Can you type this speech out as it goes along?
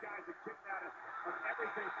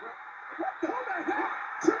Who the hell?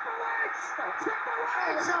 Triple H! Triple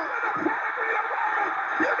H! With a pedigree to Roman!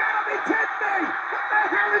 You gotta be kidding me! What the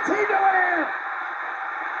hell is he doing here?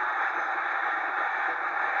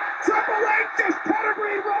 Triple H just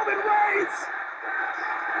pedigreed Roman Reigns!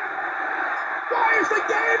 Why is the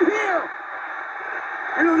game here?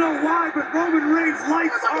 I don't know why, but Roman Reigns'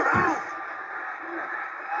 lights are out!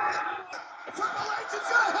 Triple H is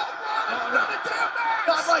gonna help Roman win the damn match!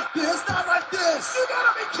 Not like this, not like this! You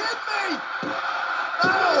gotta be kidding me!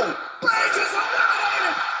 Oh! Reigns is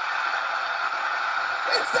eliminated!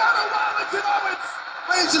 It's down to Rollins and Owens!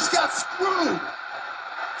 Reigns just got screwed!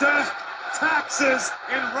 Death, taxes,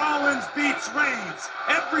 and Rollins beats Reigns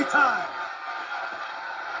every time.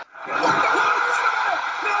 Wait a minute!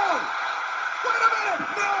 No! Wait a minute!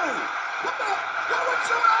 No! What's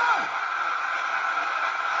going on?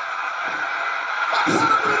 A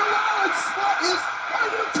pedigree to Rollins! Are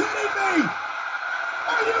you kidding me?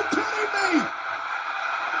 Are you kidding me?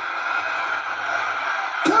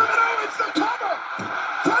 Kevin Owens the cover!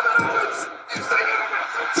 Kevin Owens is the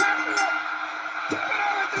Universal Champion! Kevin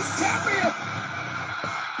Owens is champion!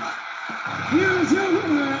 Here is your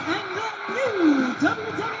winner and the new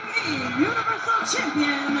WWE Universal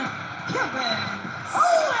Champion, Kevin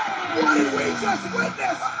Owens! What did we just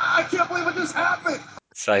witness? I can't believe what just happened!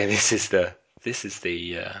 So this is the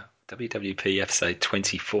WWP episode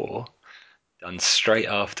 24, done straight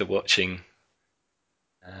after watching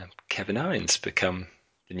Kevin Owens become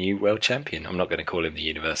the new world champion. I'm not going to call him the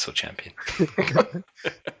Universal Champion.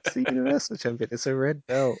 It's the Universal Champion. It's a red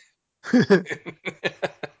belt. It's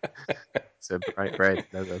a bright red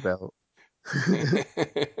leather belt.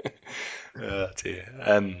 Oh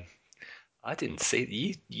dear. I didn't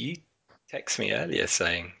see you text me earlier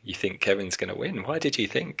saying you think Kevin's going to win. Why did you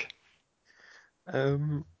think? I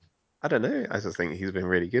don't know. I just think he's been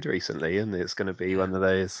really good recently, and it's going to be one of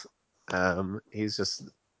those.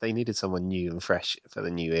 They needed someone new and fresh for the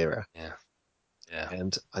new era. Yeah.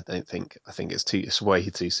 And I think it's way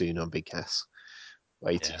too soon on Big Cass.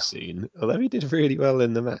 Way too soon. Although he did really well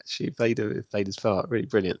in the match, he played his part really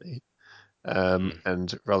brilliantly.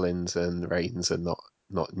 And Rollins and Reigns are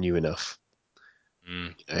not new enough.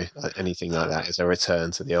 You know, anything like that is a return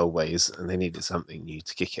to the old ways, and they needed something new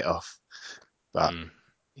to kick it off. But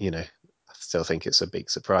you know, I still think it's a big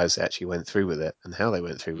surprise they actually went through with it, and how they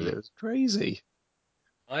went through with it was crazy.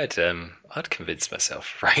 I'd convinced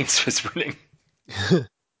myself Reigns was winning.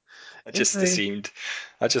 I just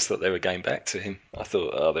thought they were going back to him. I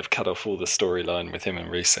thought, oh, they've cut off all the storyline with him and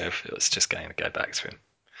Rusev. It was just going to go back to him.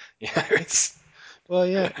 Yeah, Well,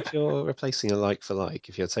 yeah, if you're replacing a like for like,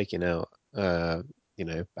 if you're taking out,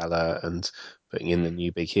 Balor and putting in the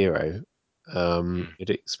new big hero, you'd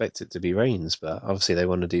expect it to be Reigns, but obviously they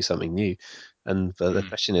want to do something new. And the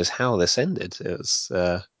question is how this ended. It was,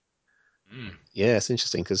 it's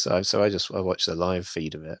interesting because I watched the live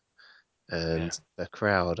feed of it, and the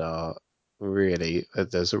crowd are really.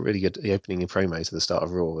 There's a really good. The opening promo to the start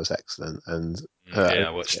of Raw was excellent, and I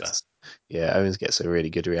watched that. Yeah, Owens gets a really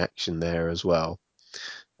good reaction there as well.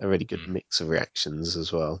 A really good mix of reactions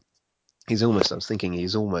as well. I was thinking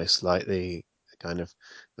he's almost like the kind of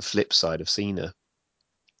the flip side of Cena,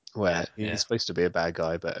 where he's supposed to be a bad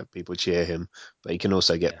guy, but people cheer him, but he can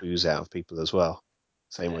also get boos out of people as well.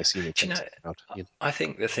 Same way Cena takes the crowd. I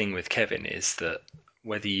think the thing with Kevin is that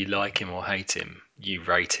whether you like him or hate him, you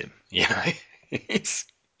rate him. You know,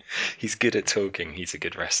 he's good at talking. He's a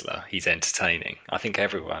good wrestler. He's entertaining. I think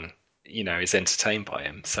everyone, is entertained by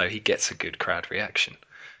him, so he gets a good crowd reaction.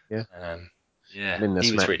 Yeah.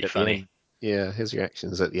 He was really funny. Yeah, his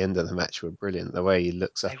reactions at the end of the match were brilliant. The way he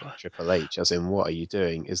looks up at Triple H, as in, "What are you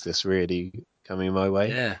doing? Is this really coming my way?"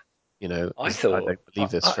 Yeah. I don't believe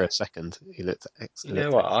this for a second. He looked excellent. You know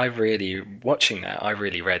what? Watching that, I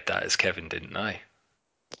really read that as Kevin didn't know.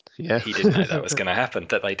 Yeah. He didn't know that was going to happen,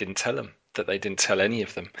 that they didn't tell him, that they didn't tell any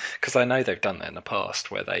of them. Because I know they've done that in the past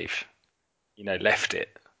where they've, left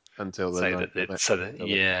it. Until so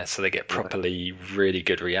they get properly really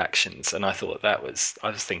good reactions. And I thought I was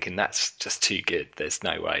thinking that's just too good. There's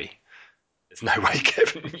no way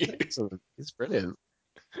Kevin knew. He's brilliant.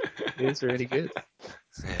 He's really good.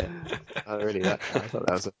 Yeah. I really liked that. I thought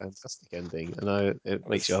that was a fantastic ending, and it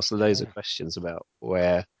makes you ask loads of questions about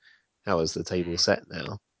how is the table set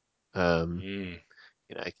now.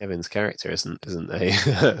 Kevin's character isn't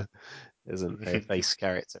a isn't a face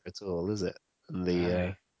character at all, is it? And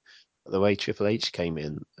the way Triple H came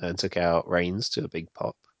in and took out Reigns to a big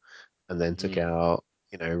pop, and then took out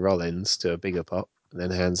Rollins to a bigger pop, and then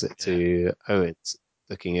hands it to Owens,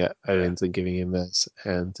 looking at Owens and giving him a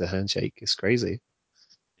hand to handshake is crazy.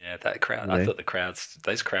 Yeah, that crowd. You I know, thought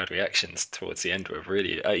those crowd reactions towards the end were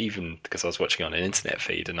really, even because I was watching on an internet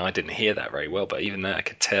feed and I didn't hear that very well, but even that I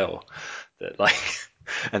could tell that like,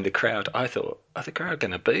 and the crowd. I thought, are the crowd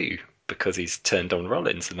going to boo because he's turned on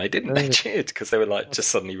Rollins? And they didn't. They uh, cheered because they were like just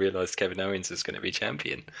suddenly realised Kevin Owens was going to be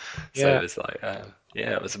champion. So it yeah, was like,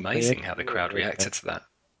 yeah, it was they amazing end how the Raw crowd with reacted to that.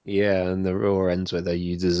 yeah, and the Raw ends with a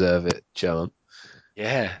 "You deserve it" chant.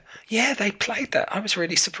 Yeah, yeah, they played that. I was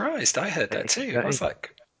really surprised. I heard And that they keep too. I going. was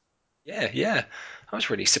like, yeah, yeah. I was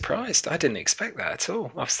really surprised. I didn't expect that at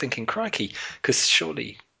all. I was thinking, crikey, because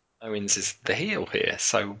surely Owens is the heel here.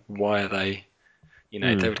 So why are they?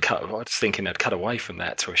 They Hmm. would cut. I was thinking they'd cut away from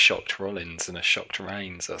that to a shocked Rollins and a shocked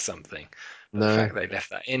Reigns or something. But the No, fact they left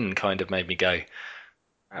that in kind of made me go,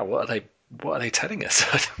 "Wow, what are they? What are they telling us?"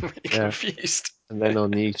 I'm really yeah. confused. And then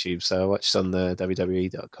on YouTube, so I watched on the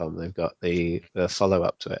WWE.com, they've got the follow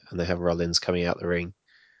up to it, and they have Rollins coming out the ring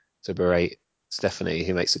to berate Stephanie,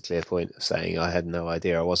 who makes a clear point of saying, "I had no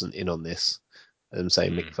idea, I wasn't in on this." And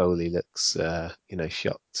saying Mick Mm, Foley looks,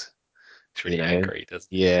 shocked, it's you really know, angry,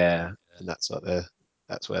 doesn't it? Yeah. yeah, and that's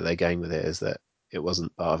where they're going with it, is that it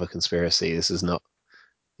wasn't part of a conspiracy. This is not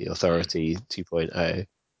the Mm, Authority 2.0.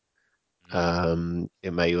 mm.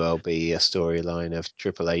 It may well be a storyline of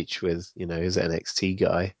Triple H with, his NXT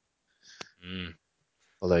guy Mm.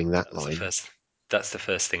 following that That was the line. first. That's the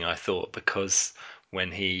first thing I thought because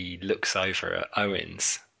when he looks over at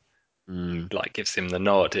Owens, Mm, like gives him the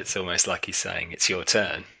nod. It's almost like he's saying, "It's your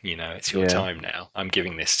turn. It's your yeah. time now. I'm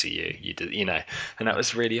giving this to you. And that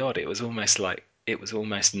was really odd. It was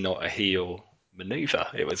almost not a heel maneuver.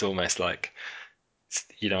 It was almost like,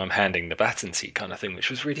 I'm handing the baton to you kind of thing, which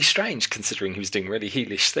was really strange considering he was doing really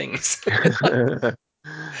heelish things.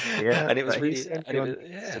 Yeah, And it was but he's really, the only and it one was, who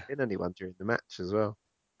needs to yeah, pin anyone during the match as well.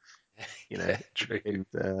 yeah, true.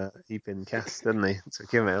 He pinned Cass, didn't he?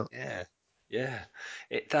 Took him out. Yeah, yeah.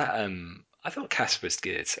 I thought Cass was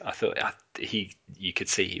good. You could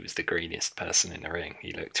see he was the greeniest person in the ring.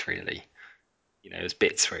 He looked really, there was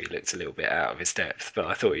bits where he looked a little bit out of his depth, but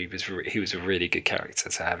I thought he was a really good character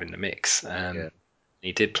to have in the mix. Yeah.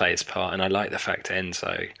 He did play his part, and I like the fact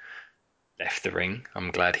Enzo left the ring.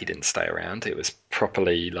 I'm glad he didn't stay around. It was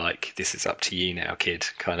properly like, this is up to you now, kid,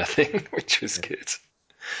 kind of thing, which was Yeah. good.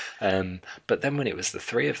 But then when it was the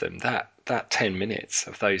three of them, that 10 minutes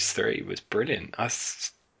of those three was brilliant. I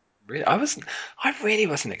really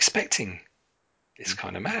wasn't expecting this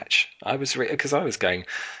kind of match. I was because I was going,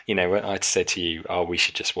 when I'd said to you, "Oh, we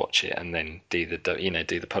should just watch it and then do the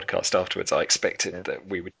podcast afterwards." I expected Yeah. that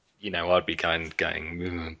we would, I'd be going,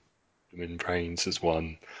 Reigns has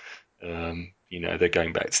won. They're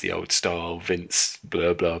going back to the old style, Vince,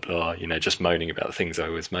 blah blah blah. Just moaning about the things I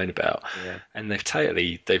always moan about, Yeah. and they've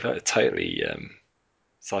totally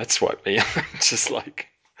sideswiped me. Just like,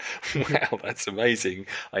 wow, that's amazing.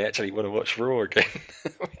 I actually want to watch Raw again.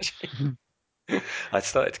 I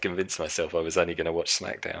started to convince myself I was only going to watch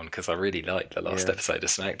SmackDown because I really liked the last Yeah. episode of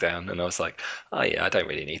SmackDown, and I was like, oh yeah, I don't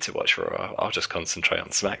really need to watch Raw. I'll just concentrate on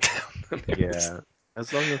SmackDown. Yeah.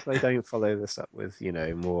 As long as they don't follow this up with,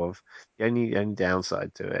 more of the only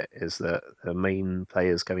downside to it is that the main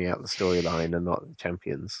players coming out of the storyline are not the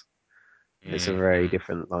champions. It's a very Mm-hmm.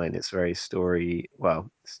 different line. It's very story.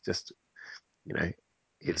 Well, it's just, you know,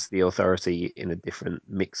 Mm. it's the Authority in a different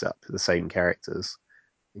mix up to the same characters.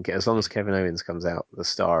 And as long as Mm. Kevin Owens comes out the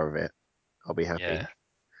star of it, I'll be happy. Yeah.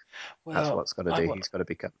 That's Well, what's got to do. He's got to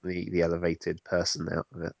become the elevated person out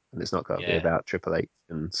of it, and it's not got to be yeah. about Triple H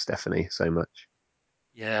and Stephanie so much.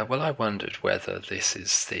 Yeah, well, I wondered whether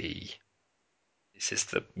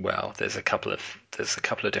well, there's a couple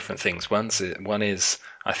of different things. One is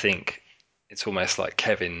I think it's almost like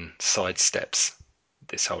Kevin sidesteps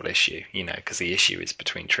this whole issue, because the issue is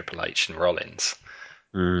between Triple H and Rollins.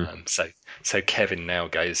 Mm, So Kevin now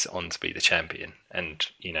goes on to be the champion, and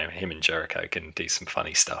him and Jericho can do some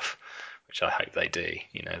funny stuff, which I hope they do.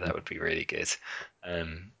 That would be really good.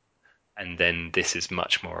 Um, and then this is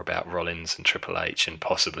much more about Rollins and Triple H and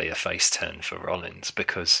possibly a face turn for Rollins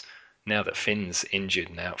because now that Finn's injured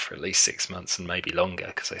and out for at least 6 months and maybe longer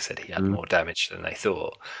because they said he had mm, more damage than they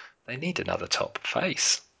thought, they need another top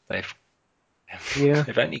face. They've yeah,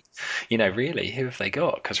 they've only, really, who have they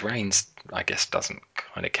got? Because Reigns, I guess, doesn't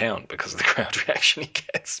kind of count because of the crowd reaction he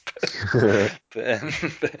gets. But,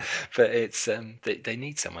 but, but it's they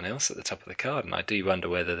need someone else at the top of the card, and I do wonder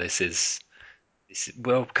whether this is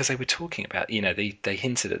well, because they were talking about, they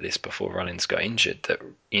hinted at this before Rollins got injured that,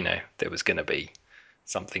 there was going to be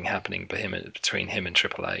something happening between him and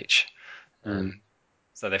Triple H. mm, Um,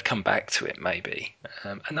 so they've come back to it maybe,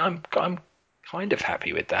 and I'm kind of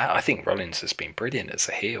happy with that. I think Rollins has been brilliant as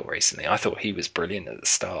a heel recently. I thought he was brilliant at the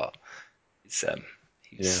start. He's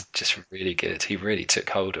Yeah. He's just really good. He really took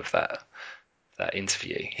hold of that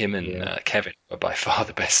interview. Him and Yeah. Kevin were by far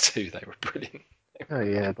the best two. They were brilliant. They Oh were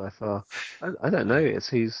yeah, amazing. by far. I don't know. It's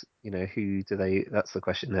who's who do they? That's the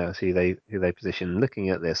question now. Is who they position? Looking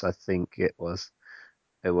at this, I think it was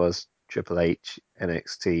Triple H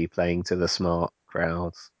NXT playing to the smart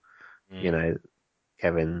crowds. You Mm, know,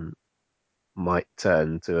 Kevin might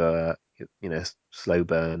turn to a slow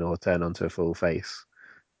burn or turn onto a full face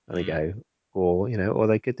and they mm, go, or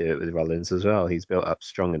they could do it with Rollins as well. He's built up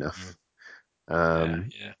strong mm. enough. Yeah, Um,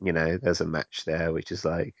 yeah. there's a match there which is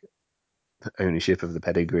like ownership of the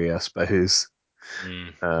pedigree, I suppose.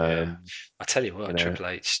 Yeah. Um, I tell you you what, know, Triple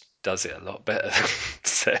H does it a lot better than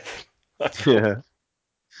Seth. I thought yeah.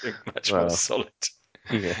 much more Well, solid.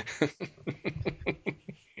 yeah,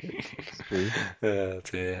 it's true. Oh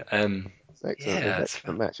dear. It's excellent. It was Yeah, an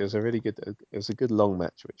excellent match. It was a really good. It was a good long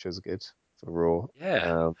match, which was good for Raw.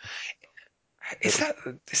 yeah. Um, it Is was. that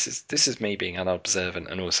this is me being unobservant,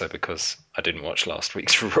 and also because I didn't watch last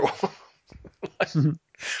week's Raw.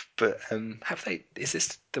 But have they? Is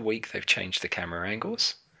this the week they've changed the camera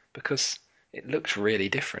angles? Because it looks really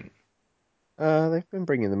different. They've been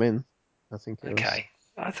bringing them in. I think it was. Okay,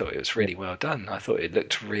 I thought it was Yeah. really well done. I thought it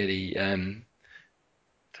looked really. I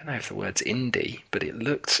don't know if the word's indie, but it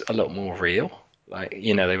looked a lot more real. Like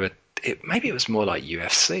they were. Maybe it was more like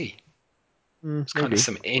UFC. It's kind of Maybe.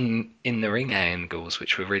 some in the ring angles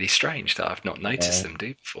which were really strange that I've not noticed Yeah. them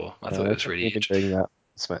do before. I No, thought it they've was really definitely been interesting. doing that.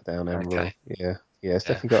 SmackDown and Raw. Okay, Yeah. Yeah. It's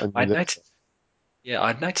yeah, definitely got a new I look. noticed. Yeah,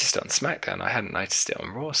 I'd noticed it on SmackDown. I hadn't noticed it on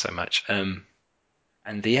Raw so much.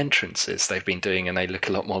 And the entrances they've been doing, and they look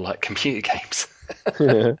a lot more like computer games.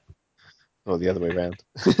 Or the other way around.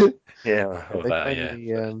 Yeah, Yeah, or that, yeah.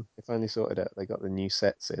 But, they finally sorted out. They got the new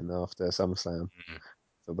sets in after SummerSlam mm,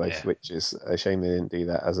 for both, yeah, which is a shame they didn't do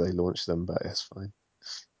that as they launched them, but it's fine.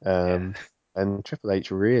 yeah, And Triple H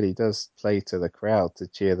really does play to the crowd to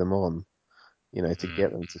cheer them on, to mm,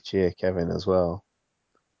 get them to cheer Kevin as well.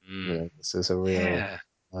 mm, This is a real, yeah.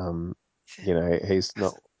 um, he's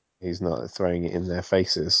not throwing it in their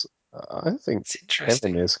faces. I think It's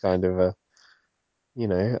Kevin interesting. is kind of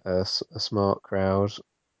a smart crowd.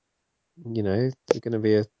 They're going to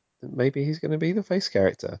be maybe he's going to be the face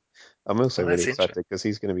character. I'm also Well, really that's excited interesting. because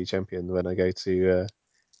he's going to be champion when I go to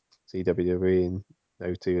see WWE in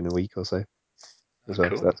O2 in a week or so Oh, as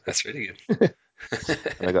well. So cool. that's good. That's really good.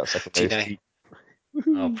 And I got a second Do you row know? seat.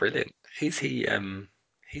 Oh, Woohoo! brilliant. Who's he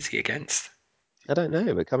against? I don't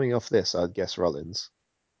know, but coming off this, I'd guess Rollins.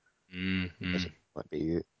 Mm-hmm. Imagine might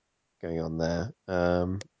be going on there.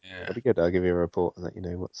 Yeah. That'd be good. I'll give you a report and let you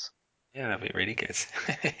know what's. Yeah, that'd be really good.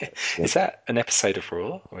 Yeah. Is that an episode of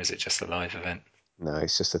Raw, or is it just a live event? No,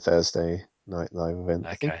 it's just a Thursday night live event.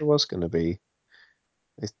 I think Okay. it was going to be.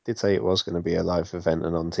 They did say it was going to be a live event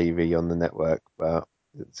and on TV on the network, but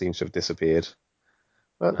it seems to have disappeared.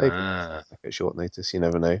 But they could Ah, back at short notice. You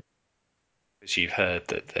never know. because you've heard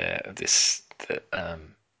that that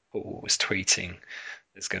Paul was tweeting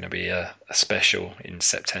there's going to be a special in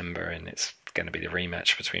September, and it's going to be the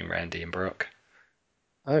rematch between Randy and Brock.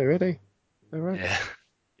 Oh, really? All right. Yeah,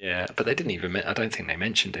 yeah, but they didn't even. I don't think they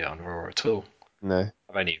mentioned it on Raw at all. No.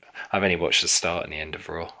 I've only I've only watched the start and the end of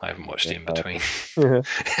Raw. I haven't watched Yeah. the in between.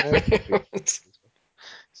 It's not too.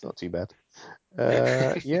 It's not too bad.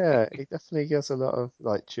 Yeah, it definitely gets a lot of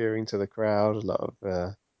like cheering to the crowd. A lot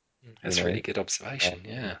of you That's a know, really good observation. um,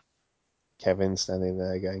 Yeah, Kevin standing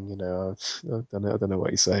there going, I don't know what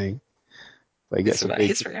he's saying, but he it's gets a about big,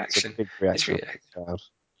 his gets a reaction. big His reaction from reaction. the crowd.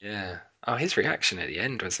 Yeah. Oh, his reaction at the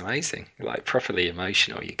end was amazing. Like properly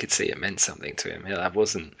emotional. You could see it meant something to him. Yeah, that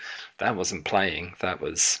wasn't playing. That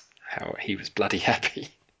was how he was bloody happy.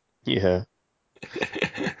 Yeah.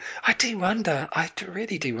 I do wonder.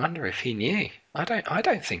 Really do wonder if he knew. I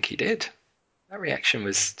don't think he did. That reaction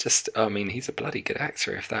was just. I mean, he's a bloody good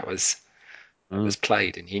actor. If that was Mm.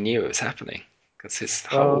 played and he knew it was happening, because his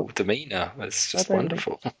Well, whole demeanor was I just don't think.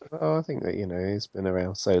 wonderful. Well, I think that he's been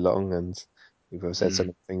around so long, and people have said so Mm,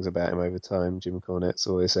 many things about him over time. Jim Cornette's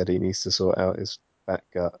always said he needs to sort out his fat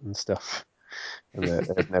gut and stuff, and that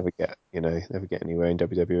they'd never get anywhere in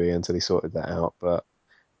WWE until he sorted that out. But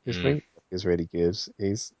his mm, ring work is really good.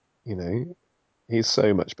 You know, he's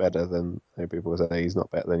so much better than people say he's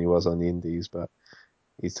not better than he was on the Indies, but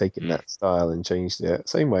he's taken mm. that style and changed it.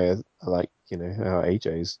 Same way as I like, how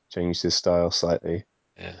AJ's changed his style slightly.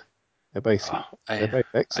 Yeah. They're both Oh, they're both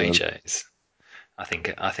excellent. AJ's. I think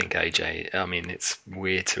AJ. I mean, it's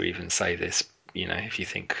weird to even say this. If you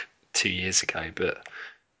think 2 years ago, but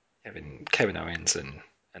Kevin Owens and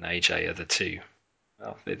AJ are the two.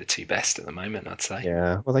 Well, they're the two best at the moment, I'd say.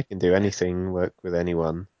 Yeah, well, they can do anything, work with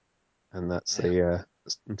anyone, and that's Yeah.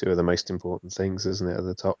 two of the most important things, isn't it, at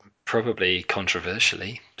the top? Probably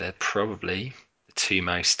controversially, they're probably the two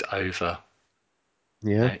most over,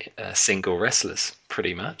 Yeah, single wrestlers,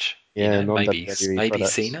 pretty much. yeah, Maybe non-WWE maybe products.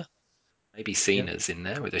 Cena, maybe Yeah, Cena's in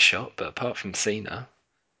there with a shot, but apart from Cena,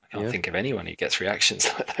 I can't yeah. think of anyone who gets reactions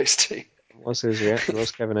like those two.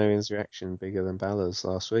 Was Kevin Owens' reaction bigger than Balor's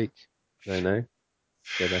last week? I don't know.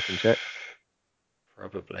 Go back and check.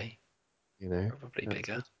 Probably, You know, probably that's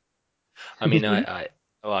bigger. good. I mean,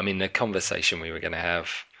 well, I mean, the conversation we were going to have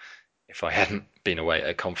if I hadn't been away at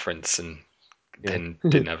a conference and Yeah. then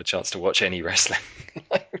didn't have a chance to watch any wrestling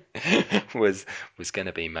was was going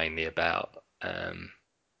to be mainly about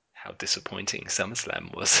how disappointing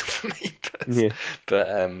SummerSlam was for me. But Yeah.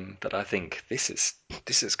 but I think this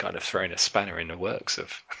is kind of thrown a spanner in the works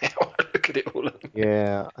of how I look at it all,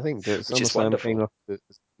 Yeah, I think the which is SummerSlam came wonderful. off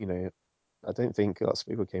you know, I don't think lots of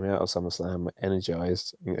people came out of SummerSlam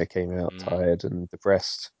energized. I think they came out Mm, tired and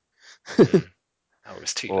depressed. mm. Oh, it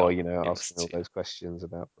was too Or, long. It was asking all too. those questions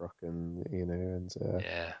about Brock and,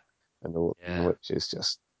 Yeah, and Orton, yeah. which is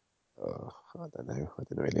just, oh, I don't know. I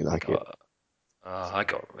didn't really I like it.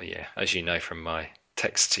 got yeah. As you know from my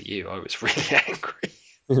text to you, I was really angry.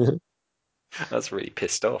 I was really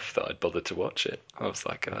pissed off that I'd bothered to watch it. I was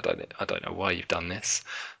like, I don't know why you've done this.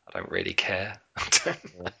 I don't really care.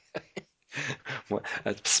 Yeah.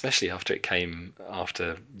 Especially after it came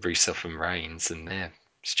after Rusev and Reigns and their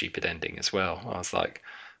stupid ending as well. I was like,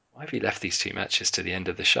 why have you left these two matches to the end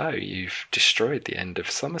of the show? You've destroyed the end of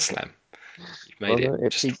SummerSlam. You've made Well, it no,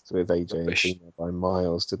 it just peaked with AJ and rubbish. Cena by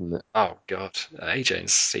miles, didn't it? Oh God, AJ and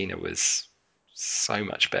Cena was so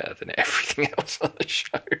much better than everything else on the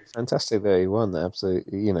show. Fantastic that he won,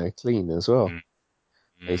 absolutely, clean as well. Mm,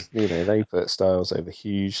 They, mm, they put Styles over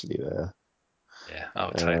hugely there. yeah,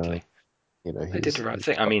 oh Uh, totally. They did he's the right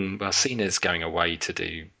thing. I mean, well, Cena's going away to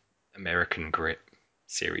do American Grit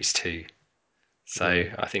Series 2. So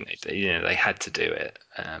yeah, I think they had to do it,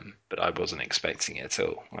 but I wasn't expecting it at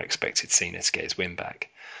all. I expected Cena to get his win back,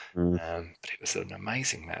 mm, but it was an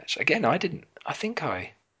amazing match. Again, I didn't. I think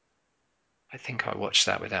I watched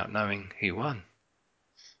that without knowing who won.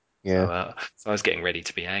 yeah. So I was getting ready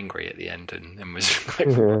to be angry at the end, and was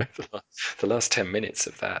like, right, the last 10 minutes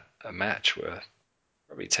of that match were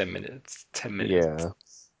probably 10 minutes, 10 minutes, Yeah,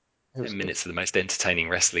 it was ten good. minutes of the most entertaining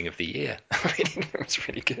wrestling of the year. I mean, it was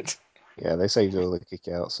really good. Yeah, they saved all the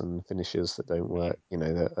kickouts and finishes that don't Mm, work.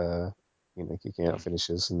 Kicking out mm.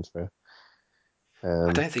 finishes, and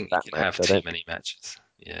I for don't think you that can match, have I too don't think. many matches.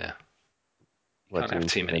 Yeah, you What can't do you have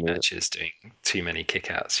mean too too many many? matches doing too many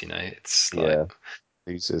kickouts. It's like Yeah,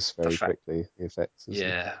 loses the very fact. quickly. The effects,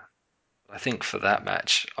 isn't it? Yeah, I think for that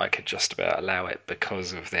match, I could just about allow it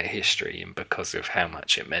because of their history and because of how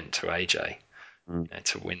much it meant to AJ. Mm,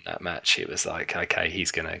 To win that match, it was like, okay,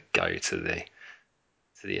 he's going to go to the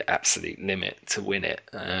absolute limit to win it,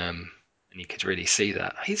 and you could really see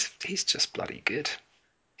that he's just bloody good.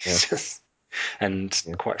 yeah, He's just, and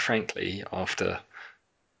yeah, quite frankly, after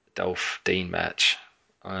the Dolph Dean match,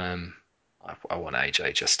 I want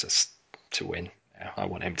AJ just to win. I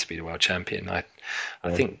want him to be the world champion. I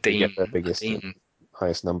yeah. think You get the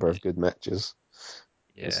highest number of good matches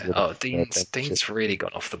Yeah. instead of Oh, championship. Dean's really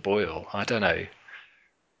gone off the boil. I don't know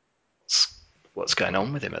what's going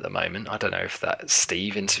on with him at the moment. I don't know if that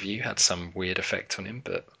Steve interview had some weird effect on him,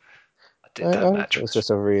 but I did I that reckon match was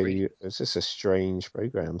really. it was just a strange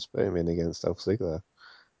program to put him in against Dolph Ziggler,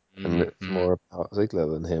 and Mm, it's mm, more about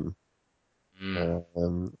Ziggler than him. mm.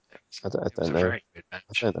 Um, I It was don't a know. very good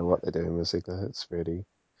I match. don't know what they're doing with Ziggler. It's really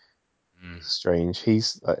Mm, strange.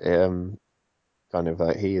 He's kind of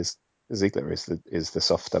like he is Ziggler is the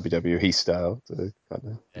soft WWE style to kind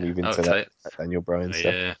of yeah. move Oh, into that Daniel Bryan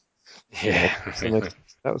stuff. yeah. It's Yeah.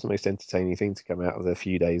 that was the most entertaining thing to come out of the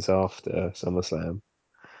few days after SummerSlam.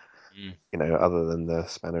 Mm. Other than the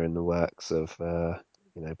spanner in the works of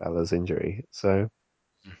Balor's injury. So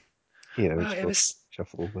Well, which it caused was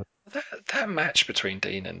shuffle, but that match between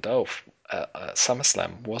Dean and Dolph at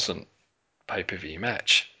SummerSlam wasn't a pay-per-view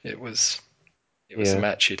match. It was a yeah,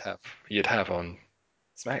 match you'd have on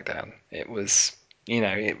SmackDown. It was,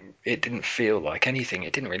 it didn't feel like anything.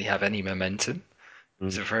 It didn't really have any momentum. It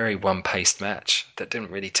was mm, a very one-paced match that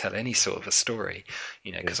didn't really tell any sort of a story.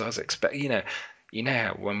 yeah, Because I was expect,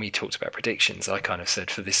 how when we talked about predictions, I kind of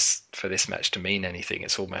said for this match to mean anything,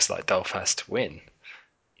 it's almost like Dolph has to win.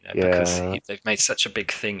 Because yeah. they've made such a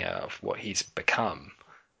big thing out of what he's become,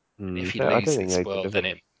 and if he I don't think loses, they well, delivered. then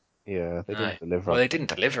it Yeah, they no. didn't deliver Well, up they to didn't that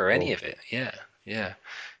deliver at any all. of it. Yeah, yeah.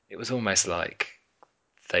 It was almost like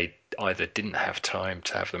they either didn't have time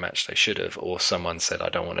to have the match they should have, or someone said, "I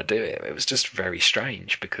don't want to do it." It was just very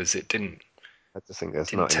strange because it didn't. I just think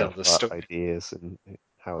there's didn't not tell enough the story. ideas in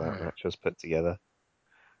how that Hmm. match was put together.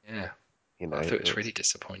 Yeah, You I know, thought it was really it's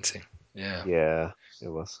disappointing. Yeah. yeah, it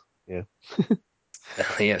was. Yeah.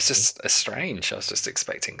 Yeah, it's just strange. I was just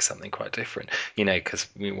expecting something quite different, because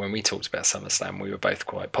when we talked about SummerSlam, we were both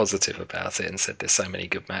quite positive about it and said there's so many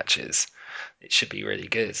good matches, it should be really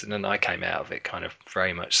good. And then I came out of it kind of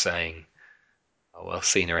very much saying, oh, well,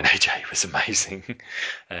 Cena and AJ was amazing,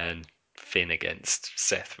 and Finn against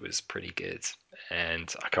Seth was pretty good,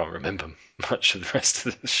 and I can't remember much of the rest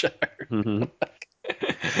of the show. Mhm.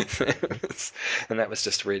 And that was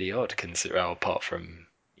just really odd, consider apart from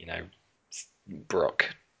you know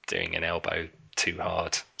Brock doing an elbow too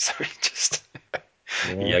hard, so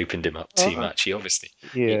he Yeah. opened him up too Oh, much. He obviously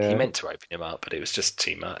he yeah. meant to open him up, but it was just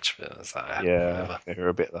too much. But I was like, Yeah. whatever. They were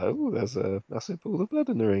a bit like, oh, there's a massive pool of blood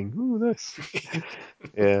in the ring. Oh, nice.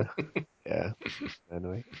 Yeah. Yeah.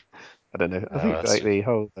 Anyway, I don't know. I Oh, think that's like just, the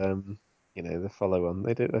whole the follow on,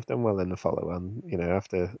 they've done well in the follow on,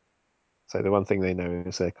 after so the one thing they know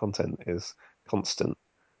is their content is constant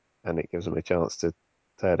and it gives them a chance to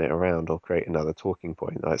turn it around or create another talking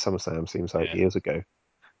point. Like SummerSlam seems like yeah, years ago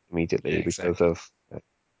yeah, immediately because exactly. of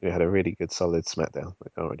we had a really good solid SmackDown. I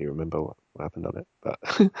can't really remember what happened on it, but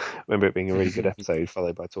remember it being a really good episode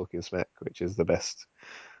followed by Talking Smack, which is the best.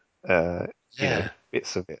 Uh, Yeah,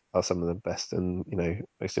 Bits of it are some of the best and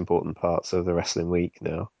most important parts of the wrestling week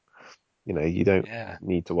now. You don't yeah,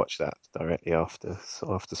 need to watch that directly after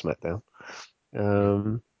SmackDown. mm.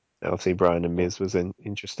 Um, Obviously, Brian and Well, Miz was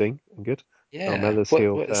interesting and good. yeah. Carmella's What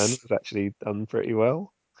heel turn was was actually done pretty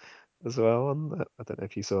well as well. On that. I don't know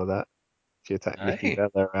if you saw that. She attacked no? Nikki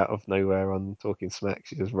Bella out of nowhere on Talking Smack.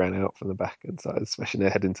 She just ran out from the back and started smashing her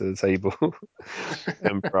head into the table.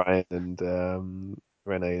 And Brian and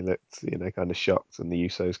Renee looked, kind of shocked, and the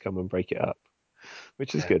Usos come and break it up,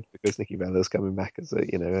 which is Yeah, good because Nikki Bella's coming back as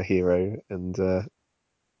a hero, and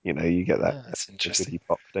you get that oh, that's interesting. goody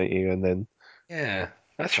pop, don't you? And then Yeah,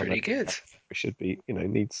 that's Carmella really good. should be,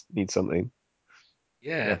 needs something.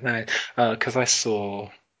 Yeah. Yeah, no, because I saw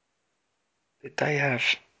did they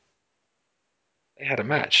had a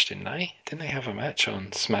match, didn't they? Didn't they have a match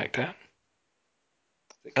on SmackDown?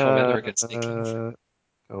 Was it Uh, Carmella against Nikki? uh,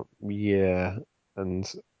 oh, yeah,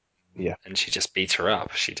 and yeah, And she just beat her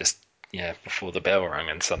up. She just before the bell rang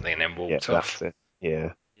and something, and then yeah, walked that was off. it.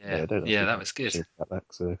 Yeah, Yeah, yeah. I don't yeah, actually that pay was good. attention about that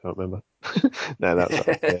because I can't remember. No, that's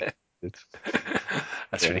yeah. Good.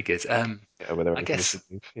 That's Yeah, really good. yeah. Whether I anything was guess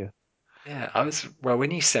moved, yeah. I was well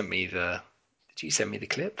when you sent me the. Did you send me the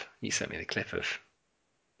clip? You sent me the clip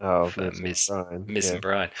Oh, of Miz and Brian. Miz Yeah. and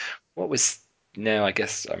Brian. What was now? I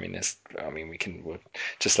guess I mean, we can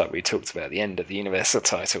just like we talked about the end of the Universal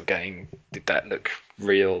title game. Did that look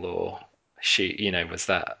real or shoot? Was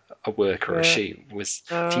that a work or a Yeah. shoot? Was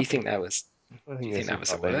No, do you think that was? I Do think you think this is that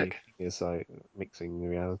was a what they need. work? Is like mixing the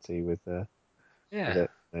reality with Yeah,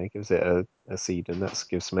 it. It gives it a seed, and that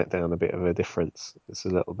gives SmackDown a bit of a difference. It's a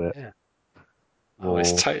little bit yeah. I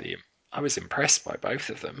was more. totally. I was impressed by both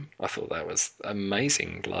of them. I thought that was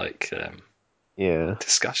amazing. Like Yeah.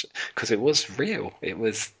 discussion because it was real. It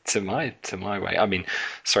was to my way. I mean,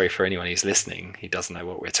 sorry for anyone who's listening. He doesn't know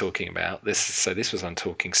what we're talking about. This was on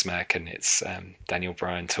Talking Smack, and it's Daniel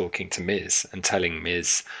Bryan talking to Miz and telling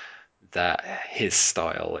Miz that his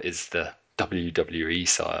style is the WWE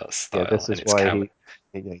Yeah, style, this and is it's why coward.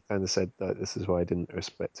 he kind of said that this is why I didn't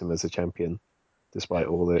respect him as a champion, despite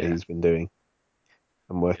all that Yeah, he's been doing.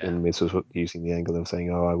 And yeah, working, this was using the angle of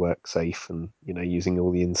saying, "Oh, I work safe," and using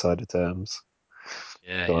all the insider terms.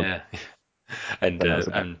 yeah, Go on. yeah. And So that was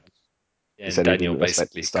about. He and said he Daniel didn't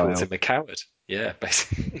respect his basically calls style. him a coward. Yeah,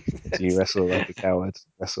 basically. So you wrestle like a coward,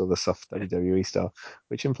 wrestle the soft WWE style,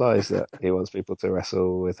 which implies that he wants people to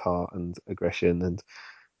wrestle with heart and aggression, and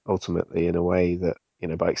ultimately in a way that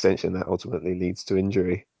by extension, that ultimately leads to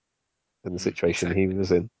injury in the situation he Exactly.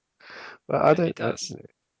 was in. But I Yeah, he don't, does.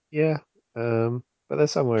 yeah. But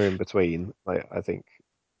there's somewhere in between. Like I think,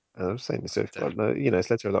 and I'm saying this, it's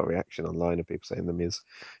led to a lot of reaction online of people saying the Miz,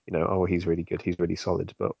 oh, he's really good, he's really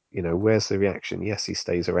solid. But where's the reaction? Yes, he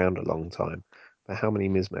stays around a long time, but how many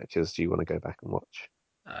Miz matches do you want to go back and watch?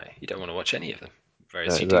 No, you don't want to watch any of them.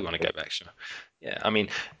 No, Whereas you do want to exactly. go back. Sure. Yeah, I mean,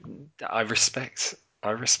 I respect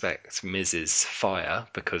I respect Miz's fire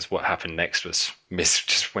because what happened next was Miz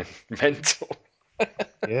just went mental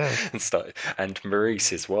Yeah, and started. And Maurice,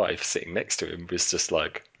 his wife, sitting next to him, was just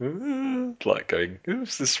like, like going,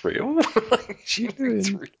 "Is this real?" Like, what are you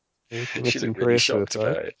doing? Are you she committing looked really career shocked suicide?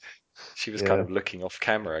 about it. She was kind Yeah, of looking off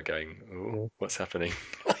camera, going, "Oh, yeah, what's happening?"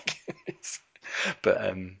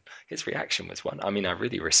 But his reaction was one. I mean, I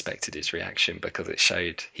really respected his reaction because it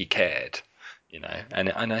showed he cared,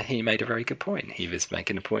 and he made a very good point. He was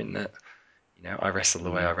making a point that I wrestle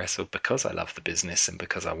the way I wrestle because I love the business and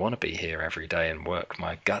because I want to be here every day and work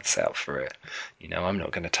my guts out for it. I'm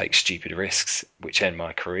not going to take stupid risks which end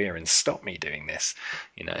my career and stop me doing this.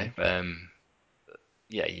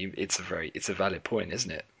 Yeah, it's a valid point,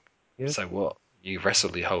 isn't it? Yeah. So what? You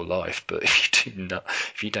wrestle your whole life, but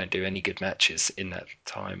if you don't do any good matches in that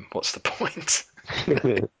time, what's the point?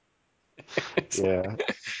 Yeah.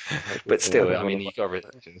 Like you But say, I still, don't I want mean, to you watch got the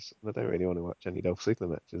to. matches. I don't really want to watch any Dolph Ziggler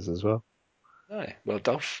matches as well. No, well,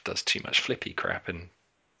 Dolph does too much flippy crap and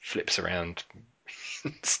flips around.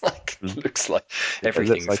 It's like Mm. looks like It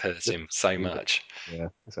looks everything's like hurt him so much. yeah,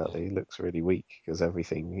 exactly. He looks really weak because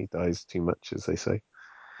everything he dies too much, as they say,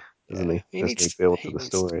 doesn't Yeah, he? There's no build to the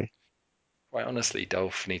story. quite honestly,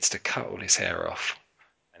 Dolph needs to cut all his hair off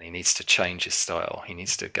and he needs to change his style. He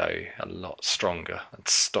needs to go a lot stronger and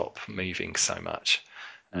stop moving so much.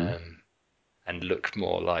 Mm. And look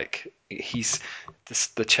more like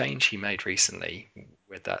the change he made recently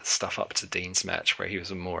with that stuff up to Dean's match where he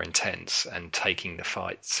was more intense and taking the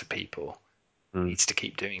fight to people. He Mm. needs to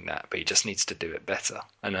keep doing that, but he just needs to do it better,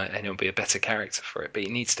 and he'll be a better character for it. But he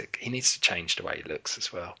needs to change the way he looks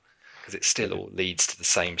as well, because it still Yeah. all leads to the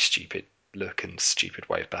same stupid look and stupid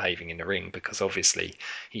way of behaving in the ring. Because obviously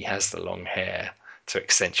he has the long hair to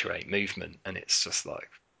accentuate movement, and it's just like,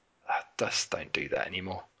 just don't do that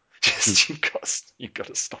anymore. Mm. Just you've got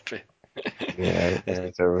to stop it. Yeah, it just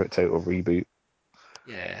needs a total reboot.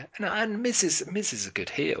 Yeah, and Miz is a good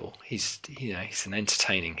heel. He's an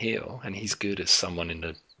entertaining heel, and he's good as someone in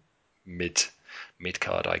the mid mid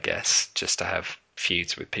card, I guess, just to have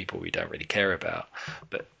feuds with people we don't really care about.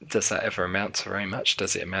 But does that ever amount to very much?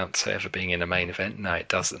 Does it amount to ever being in a main event? No, it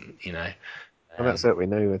doesn't. And that's it. We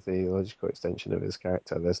know with the logical extension of his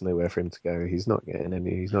character, there's nowhere for him to go. He's not getting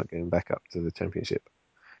any. He's not going back up to the championship.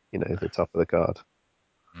 The top of the card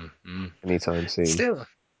Mm-hmm. anytime soon.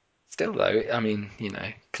 Still though, I mean,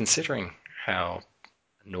 considering how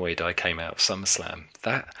annoyed I came out of SummerSlam,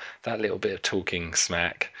 that little bit of talking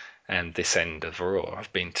smack and this end of Raw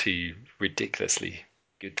have been two ridiculously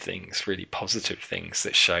good things, really positive things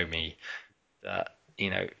that show me that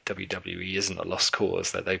WWE isn't a lost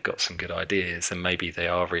cause, that they've got some good ideas, and maybe they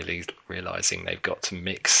are really realizing they've got to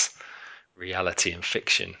mix reality and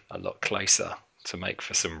fiction a lot closer to make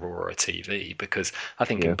for some rawer TV, because I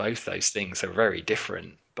think in Yeah, both those things are very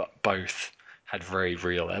different, but both had very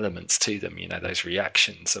real elements to them. Those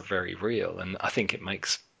reactions are very real, and I think it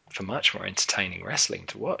makes for much more entertaining wrestling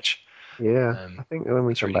to watch. yeah. I think when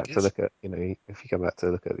we It's come really back to good. look at, if you come back to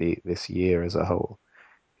look at this year as a whole,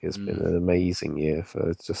 it's been Mm, an amazing year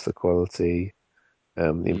for just the quality.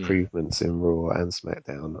 The mm, improvements in Raw and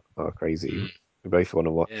SmackDown are crazy. mm, We both want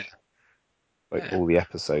to yeah, watch like yeah. all the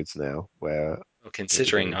episodes now where Well, we're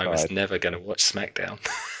considering getting I was tired. never going to watch SmackDown,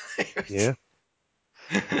 Yeah,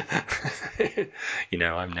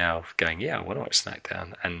 I'm now going, yeah, I want to watch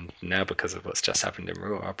SmackDown. And now, because of what's just happened in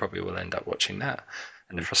Raw, I probably will end up watching that.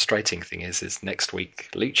 And the mm. frustrating thing is next week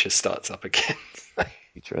Lucha starts up again.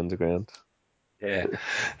 Future Underground. Yeah,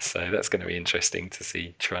 so that's going to be interesting to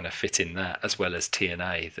see trying to fit in that as well as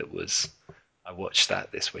TNA. I watched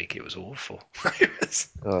that this week. It was awful. It was,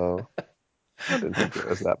 Oh, I didn't think it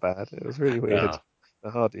was that bad. It was really weird. oh,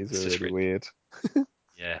 The Hardys it's are just really weird.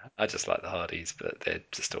 yeah. I just like the Hardys, but they're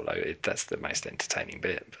just all over. That's the most entertaining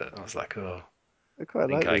bit. But I was like, oh, I I quite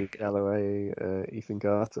think like I the Galloway, Ethan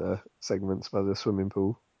Carter segments by the swimming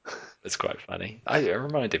pool. was quite funny. It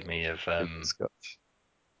reminded me of Drinking scotch.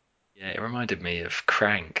 yeah, it reminded me of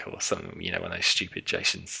Crank or something. One of those stupid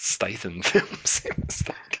Jason Statham films. It was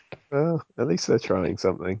like, Well, at least they're trying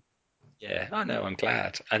something. yeah, I know. I'm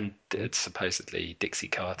glad. And Yeah, supposedly Dixie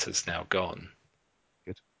Carter's now gone,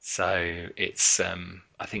 good. so it's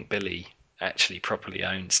I think Billy actually properly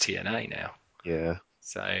owns TNA now. Yeah,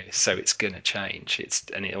 So it's going to change.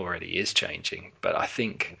 And it already is changing. But I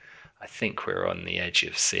think we're on the edge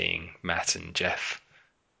of seeing Matt and Jeff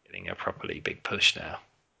getting a properly big push now.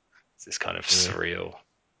 It's this kind of yeah. surreal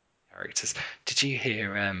characters. Did you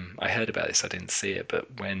hear? I heard about this. I didn't see it,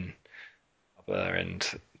 but when Bubba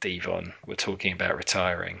and Devon were talking about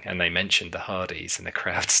retiring, and they mentioned the Hardys, and the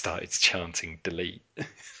crowd started chanting "delete,"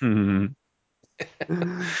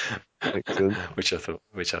 Excellent. which I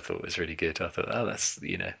thought was really good. I thought, oh,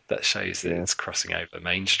 that shows that Yeah. it's crossing over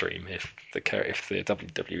mainstream if the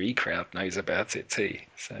WWE crowd knows about it too.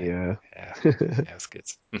 So Yeah. yeah, yeah, it's good.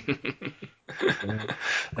 Yeah.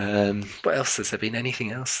 What else has there been?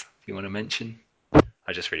 Anything else you want to mention?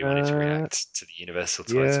 I just really wanted to Uh, react to the Universal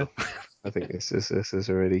yeah. title. I think this is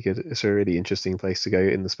a really good. It's a really interesting place to go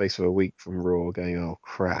in the space of a week from Raw. Going, oh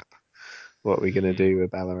crap, what are we going to Mm, do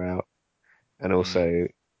with Balor out? And mm, also,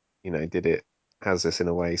 did it? has this in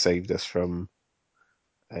a way saved us from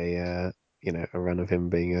a a run of him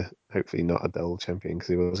being a hopefully not a dull champion because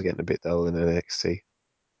he was getting a bit dull in NXT.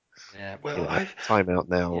 Yeah, well, I Time out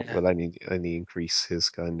now yeah, will only increase his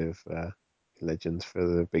kind of legend for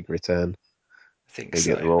the big return, I think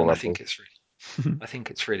maybe at so, the Royal and Rumble. I think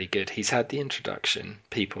it's really good. He's had the introduction.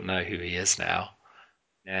 People know who he is now.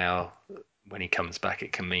 Now, when he comes back,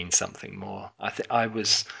 it can mean something more. I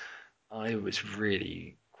was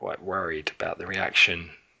really quite worried about the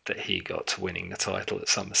reaction that he got to winning the title at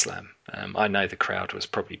SummerSlam. I know the crowd was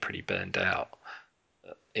probably pretty burned out.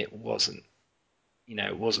 But it wasn't,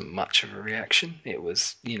 it wasn't much of a reaction. It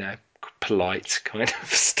was, polite kind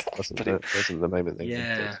of stuff. Wasn't But that wasn't the moment they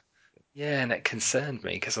wanted. yeah, yeah, and it concerned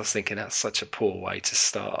me because I was thinking that's such a poor way to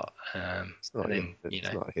start. And then,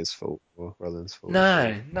 It's not his fault or Rollins' fault.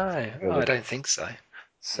 no, no, Over I the don't think so.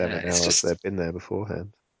 Yeah, it's 7 hours just, they've been there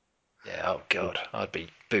beforehand. yeah, oh God, I'd be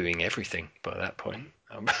booing everything by that point.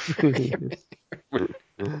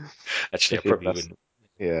 Actually, I Especially probably plus, wouldn't.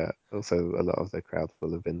 yeah. Also, a lot of the crowd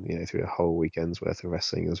will have been, through a whole weekend's worth of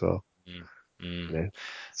wrestling as well. Mm, mm. You know,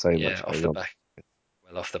 so Yeah, much going on.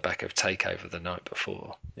 off the back of Takeover the night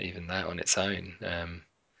before, even that on its own.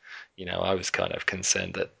 I was kind of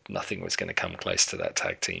concerned that nothing was going to come close to that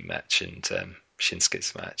tag team match and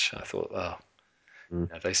Shinsuke's match. I thought, oh,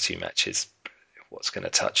 Mm. those two matches, what's going to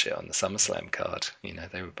touch it on the SummerSlam card?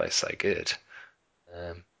 They were both so good.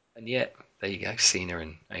 And yet, there you go, Cena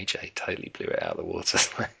and AJ totally blew it out of the water.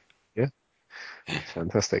 Yeah, it's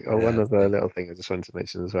fantastic. Oh, one Yeah, other little thing I just wanted to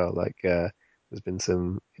mention as well. Like, there's been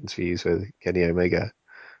some interviews with Kenny Omega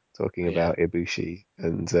talking yeah. about Ibushi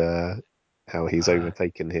and how he's Ah,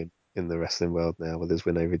 overtaken him in the wrestling world now with his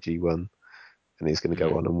win over G1, and he's going to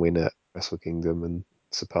go mm. on and win at Wrestle Kingdom and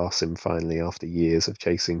surpass him finally after years of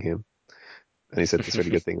chasing him. And he said this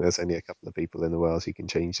really good thing. There's only a couple of people in the world who can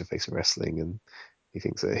change the face of wrestling, and he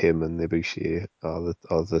thinks that him and Ibushi are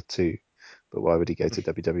the two. But why would he go to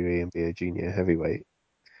WWE and be a junior heavyweight?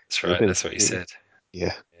 That's There's right. been, That's what he said.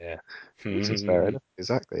 yeah, Yeah. which is fair enough.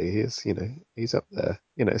 Exactly. He's up there.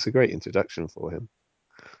 It's a great introduction for him.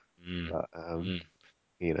 Mm, But mm.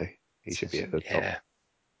 you know, he should be at the top. Yeah.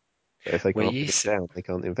 But if they Well, can't put him said, down, they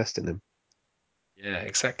can't invest in him. yeah,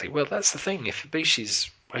 exactly. Well, that's the thing. If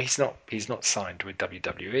Ibushi's, well, he's not signed with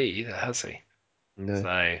WWE either, has he? No,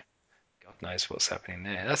 So God knows what's happening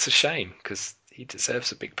there. That's a shame because he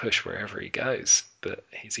deserves a big push wherever he goes. But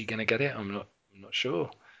is he going to get it? I'm not. I'm not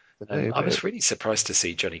sure. I don't know, I but was really surprised to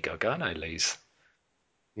see Johnny Gargano lose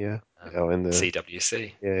yeah. Oh, in the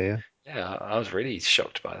CWC. yeah, yeah, Yeah, I was really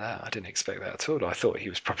shocked by that. I didn't expect that at all. I thought he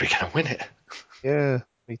was probably going to win it. yeah.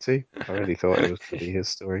 Me too. I really thought it was going to be his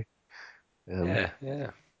story. Um, Yeah, yeah.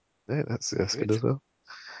 no, that's good Good. as well.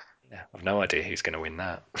 Yeah, I've no idea who's going to win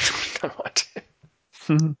that. No idea.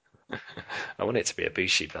 I want it to be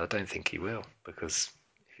Ibushi, but I don't think he will because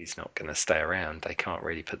if he's not going to stay around, they can't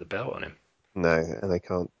really put the belt on him. No, and they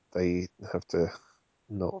can't. They have to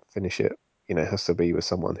not finish it. It has to be with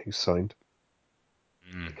someone who's signed.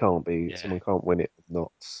 Mm, It can't be yeah, someone can't win it and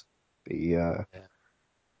be yeah.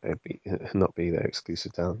 not be their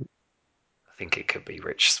exclusive talent. I think it could be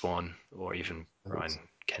Rich Swan or even I think Brian so.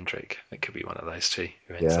 Kendrick. It could be one of those two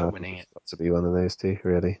who ends Yeah, up I think winning it's it. got to be one of those two.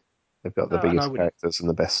 Really, they've got the No, and I biggest wouldn't. characters and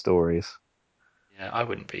the best stories. Yeah, I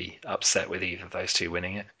wouldn't be upset with either of those two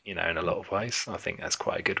winning it. In a lot of ways, I think that's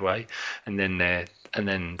quite a good way. And then the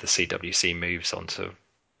CWC moves on to.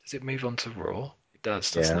 Does it move on to Raw? It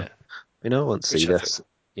does, doesn't Yeah, it? I want to see Which I thought. this.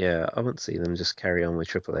 Yeah, I want to see them just carry on with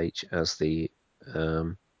Triple H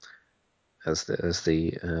um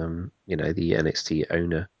the NXT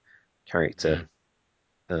owner character. Mm,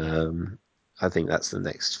 yeah. Um, I think that's the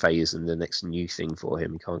next phase and the next new thing for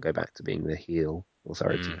him. He can't go back to being the heel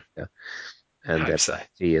authority Mm, figure. I And hope so.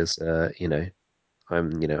 he is, I'm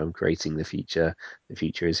creating the future. The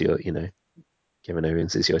future is Kevin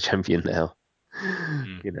Owens is your champion now.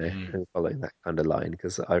 Mm, mm, And following that kind of line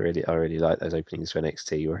because I really like those openings for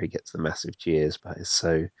NXT where he gets the massive cheers, but it's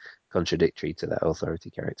so contradictory to that authority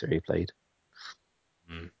character he played.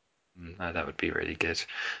 mm, No, that would be really good.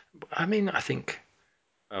 I mean, I think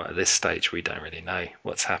at this stage we don't really know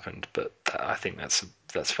what's happened, but I think that's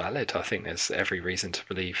valid. I think there's every reason to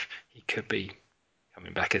believe he could be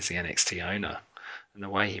coming back as the NXT owner, and the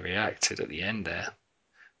way he reacted at the end there,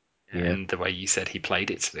 Yeah, and the way you said he played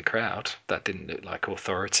it to the crowd, that didn't look like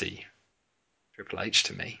authority Triple H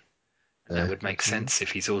to me. And that would make absolutely. sense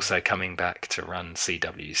if he's also coming back to run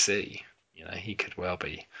CWC. He could well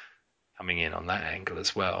be coming in on that angle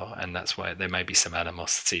as well. And that's why there may be some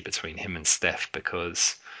animosity between him and Steph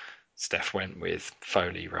because Steph went with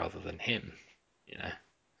Foley rather than him. You know.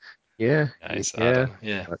 Yeah, So I yeah. don't know.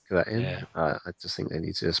 Yeah, Work that in. yeah. I just think they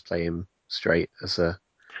need to just play him straight as a.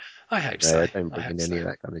 I hope so. No, don't I bring in hope so. any of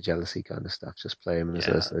that kind of jealousy kind of stuff. Just play him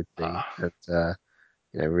Yeah. as OG, Ah, and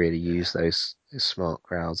really yeah. use those smart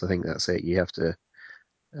crowds. I think that's it. You have to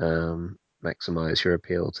maximize your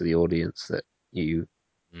appeal to the audience that you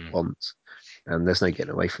Mm. want, and there's no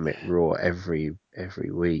getting away from it. Raw every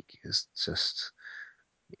week is just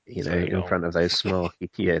So in long. front of those smarky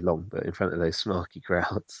yeah long, but in front of those smarky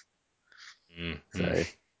crowds. Mm, mm. So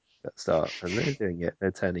that start, and they're doing it.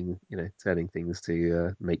 They're turning things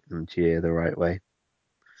to make them cheer the right way.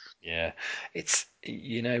 Yeah. It's,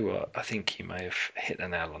 you know what? I think you may have hit the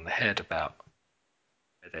nail on the head about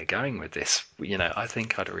where they're going with this. I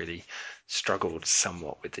think I'd really struggled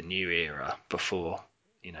somewhat with the new era before,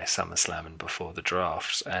 SummerSlam and before the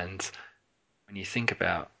drafts. And when you think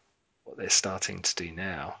about what they're starting to do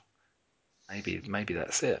now, maybe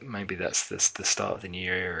that's it. Maybe that's the start of the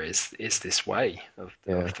new era. Is this way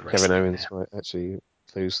Yeah, of the Kevin wrestling Owens now? might actually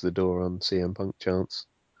close the door on CM Punk chance.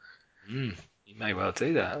 Mm, you may well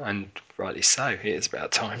do that, and rightly so. It is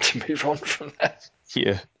about time to move on from that.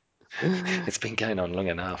 Yeah, It's been going on long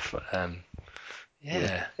enough. yeah,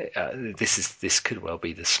 Yeah, this could well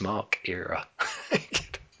be the Smart era,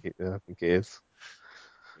 yeah, I think it is.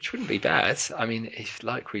 which wouldn't be bad. I mean, if,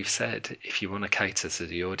 like we've said, if you want to cater to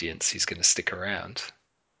the audience who's going to stick around,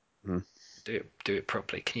 Mm. do it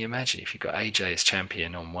properly. Can you imagine if you've got AJ as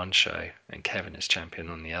champion on one show and Kevin as champion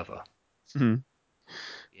on the other? Mhm.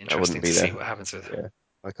 Be That wouldn't interesting to be see there. what happens with. Yeah,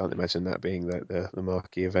 I can't imagine that being the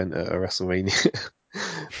marquee event at a WrestleMania.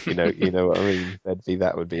 What I mean.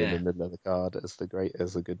 That would be in Yeah. the middle of the card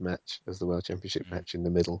as a good match, as the World Championship Mm. match in the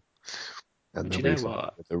middle, and But there'll you be know something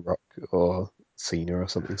what? with The Rock or Cena or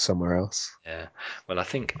something somewhere else. Yeah. Well, I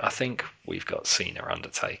think we've got Cena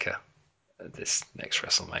Undertaker at this next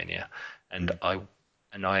WrestleMania, and Mm.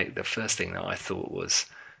 the first thing that I thought was,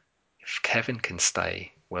 if Kevin can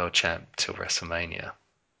stay world champ till WrestleMania,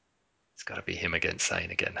 it's got to be him against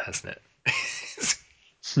Zayn again, hasn't it?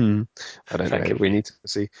 Hmm. I don't That know. could be.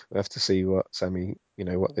 We have to see what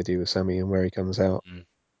what they do with Sammy and where he comes out.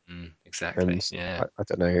 Mm, And exactly. Yeah. I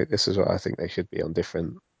don't know. This is what I think they should be on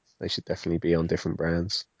different. They should definitely be on different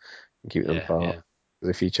brands and keep them Yeah. apart. Yeah.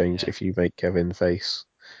 Because Yeah. if you make Kevin face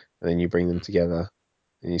and then you bring them together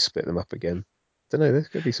and you split them up again, I don't know. There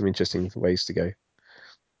could be some interesting ways to go.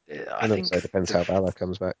 I And also think it depends the how Balor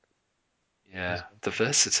comes back yeah as well. the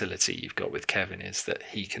versatility you've got with Kevin is that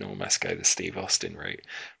he can almost go the Steve Austin route,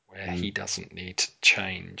 where Mm, he doesn't need to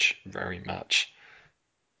change very much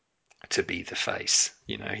to be the face.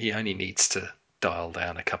 He only needs to dial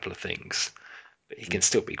down a couple of things, but he mm, can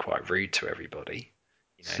still be quite rude to everybody.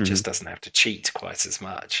 mm, Just doesn't have to cheat quite as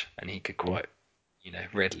much, and he could yeah, quite,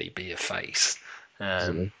 readily be a face.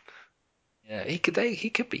 Um, easily. yeah, he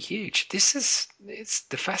could be huge. It's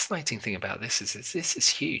the fascinating thing about this is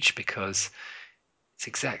huge because it's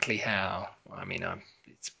exactly how I mean,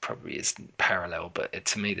 it's probably is parallel, but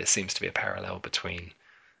to me there seems to be a parallel between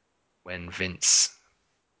when Vince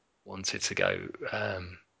wanted to go,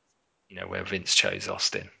 where Vince chose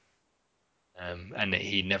Austin. And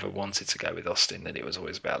he never wanted to go with Austin. That it was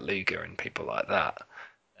always about Luger and people like that.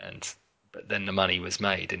 And but then the money was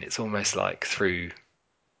made, and it's almost like through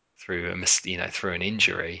an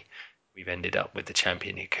injury, we've ended up with the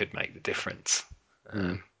champion who could make the difference,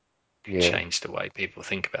 Mm, could yeah. change the way people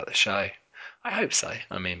think about the show. I hope so.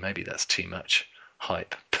 I mean, maybe that's too much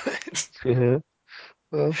hype, Yeah.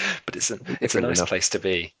 Well, but it's a it'll be it's a different nice enough. place to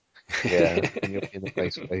be. Yeah, and you'll be in a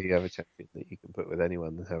place where you have a champion that you can put with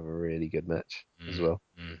anyone and have a really good match as Mm, well.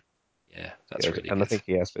 mm. Yeah, It's that's good. really And I good. think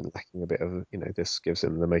he has been lacking a bit of, this gives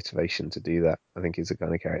him the motivation to do that. I think he's the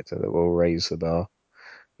kind of character that will raise the bar,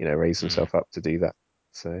 raise Mm, himself up to do that.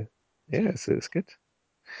 So, yeah, mm. it's good.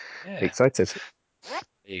 Yeah, Excited. there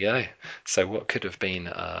you go. So, what could have been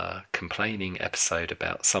a complaining episode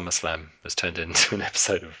about SummerSlam has turned into an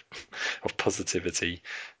episode of positivity,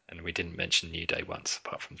 and we didn't mention New Day once,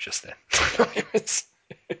 apart from just then.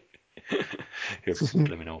 You're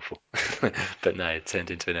blooming awful. But no, it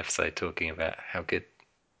turned into an episode talking about how good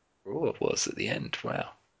Raw was at the end.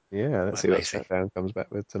 Wow, Yeah, let's see what amazing. SmackDown comes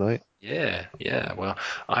back with tonight. Yeah, yeah. Well,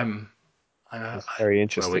 I'm. It's very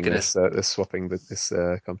Well, we're interesting gonna. this swapping, but this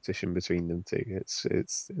competition between them two. It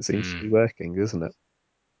seems to Mm, be working, doesn't it?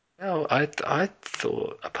 well, I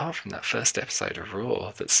thought apart from that first episode of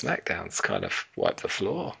Raw, that SmackDown's kind of wiped the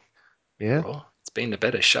floor with Yeah, Raw. It's been the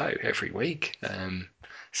better show every week.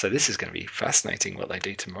 So this is going to be fascinating what they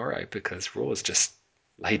do tomorrow because Raw's just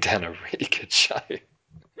laid down a really good show.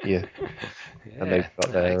 yeah. And they've Yeah,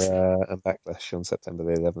 got their excellent. Backlash on September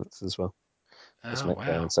the 11th as well for Oh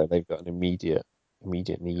SmackDown, wow. so they've got an immediate.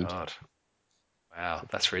 immediate need. God, wow,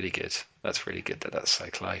 that's really good. That's really good that that's so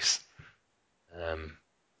close. Um,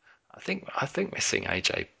 I think we're seeing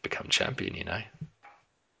AJ become champion.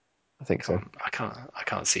 I think so. I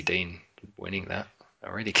can't see Dean winning that. I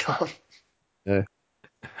really can't, No,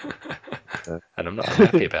 no. and I'm not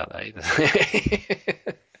unhappy about that either.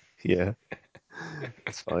 Yeah,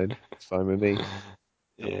 it's fine. It's fine with me.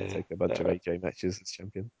 I'll Yeah, take a bunch of no, AJ matches as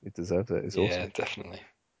champion. It deserves it. It's yeah, awesome. definitely.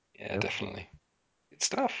 Yeah, Yeah. definitely. Good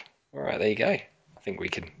stuff. All right, there you go. I think we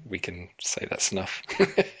can say that's enough.